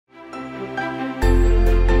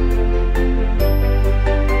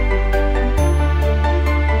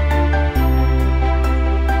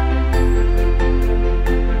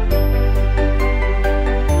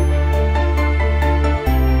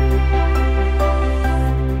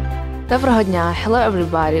Доброго дня, hello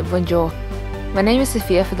everybody, bonjour. My name is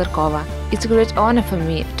Sofiya Fedorkova. It's a great honor for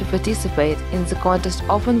me to participate in the contest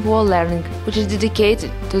Open World Learning, which is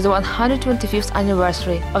dedicated to the 125th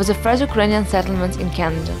anniversary of the first Ukrainian settlements in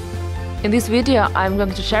Canada. In this video, I'm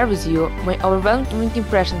going to share with you my overwhelming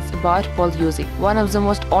impressions about Paul Yuzyk, one of the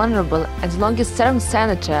most honorable and longest-serving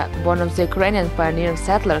senator born of the Ukrainian pioneering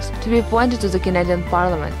settlers to be appointed to the Canadian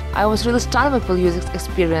Parliament. I was really stunned by Paul Yuzyk's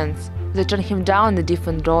experience. They turned him down a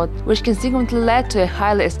different road, which consequently led to a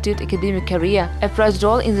highly astute academic career, a prized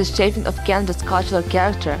role in the shaping of Canada's cultural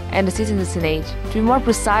character, and a seat in the Senate. To be more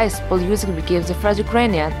precise, Paul Yuzyk became the first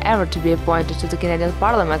Ukrainian ever to be appointed to the Canadian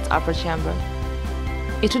Parliament's upper chamber.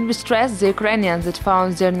 It should be stressed the Ukrainians that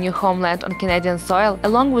found their new homeland on Canadian soil,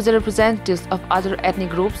 along with the representatives of other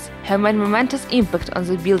ethnic groups, have made momentous impact on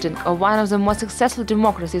the building of one of the most successful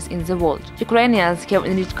democracies in the world. Ukrainians have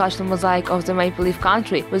enriched cultural mosaic of the maple leaf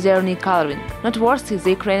country with their unique coloring. Noteworthy,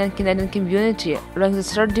 the Ukrainian-Canadian community ranks the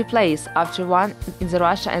third place after one in the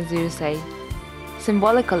Russia and the USA.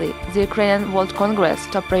 Symbolically, the Ukrainian World Congress'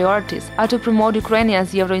 top priorities are to promote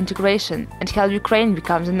Ukrainians' Euro-integration and help Ukraine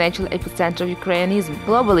become the natural epicenter of Ukrainianism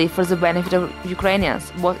globally for the benefit of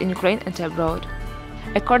Ukrainians, both in Ukraine and abroad.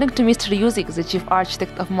 According to Mr. Yuzyk, the chief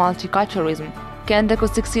architect of multiculturalism, Canada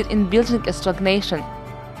could succeed in building a strong nation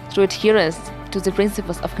through adherence to the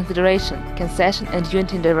principles of confederation, concession, and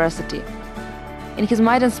unity in diversity. In his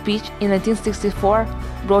maiden speech in 1964,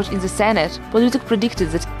 brought in the Senate, Paul Yuzyk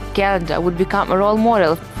predicted that Canada would become a role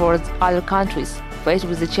model for other countries faced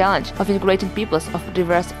with the challenge of integrating peoples of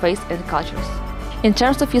diverse faiths and cultures. In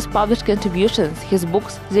terms of his published contributions, his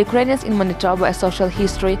books, The Ukrainians in Manitoba: A Social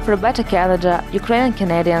History, For a Better Canada, Ukrainian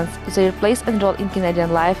Canadians, Their Place and Role in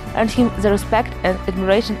Canadian Life, earned him the respect and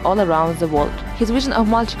admiration all around the world. His vision of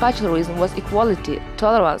multiculturalism was equality,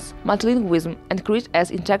 tolerance, multilingualism, and creed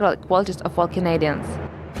as integral qualities of all Canadians.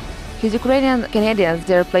 His Ukrainian Canadians,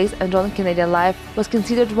 Their Place and Role in Canadian Life was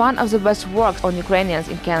considered one of the best works on Ukrainians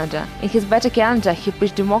in Canada. In his Better Canada, he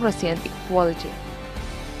preached democracy and equality.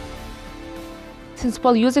 Since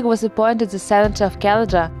Paul Yuzyk was appointed the Senator of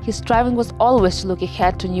Canada, his striving was always to look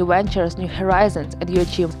ahead to new ventures, new horizons, and new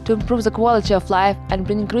achievements to improve the quality of life and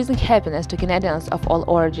bring increasing happiness to Canadians of all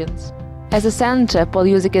origins. As a senator, Paul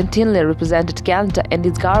Yuzyk continually represented Canada and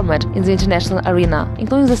its government in the international arena,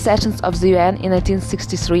 including the sessions of the UN in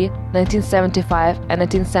 1963, 1975, and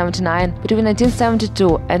 1979. Between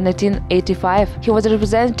 1972 and 1985, he was a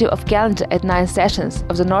representative of Canada at 9 sessions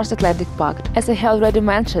of the North Atlantic Pact. As I have already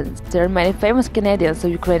mentioned, there are many famous Canadians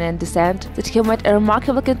of Ukrainian descent that have made a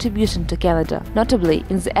remarkable contribution to Canada. Notably,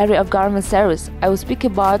 in the area of government service, I will speak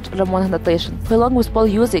about Roman Hnatyshin, who along with Paul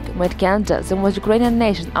Yuzyk made Canada the most Ukrainian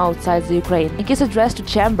nation outside the Ukraine. In his address to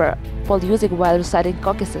Chamber, Paul Yuzyk, while reciting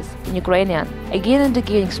Caucasus in Ukrainian, again and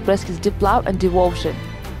again expressed his deep love and devotion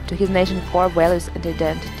to his nation's core values and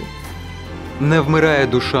identity. Не вмирає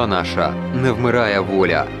душа наша, не вмирає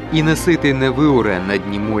воля, і не ситий не виуре на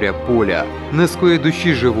дні моря поля, не скоє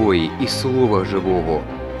душі живої і слова живого.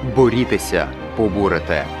 Борітеся,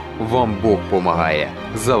 поборете, вам Бог помагає,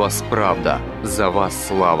 за вас правда, за вас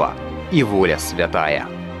слава і воля святая.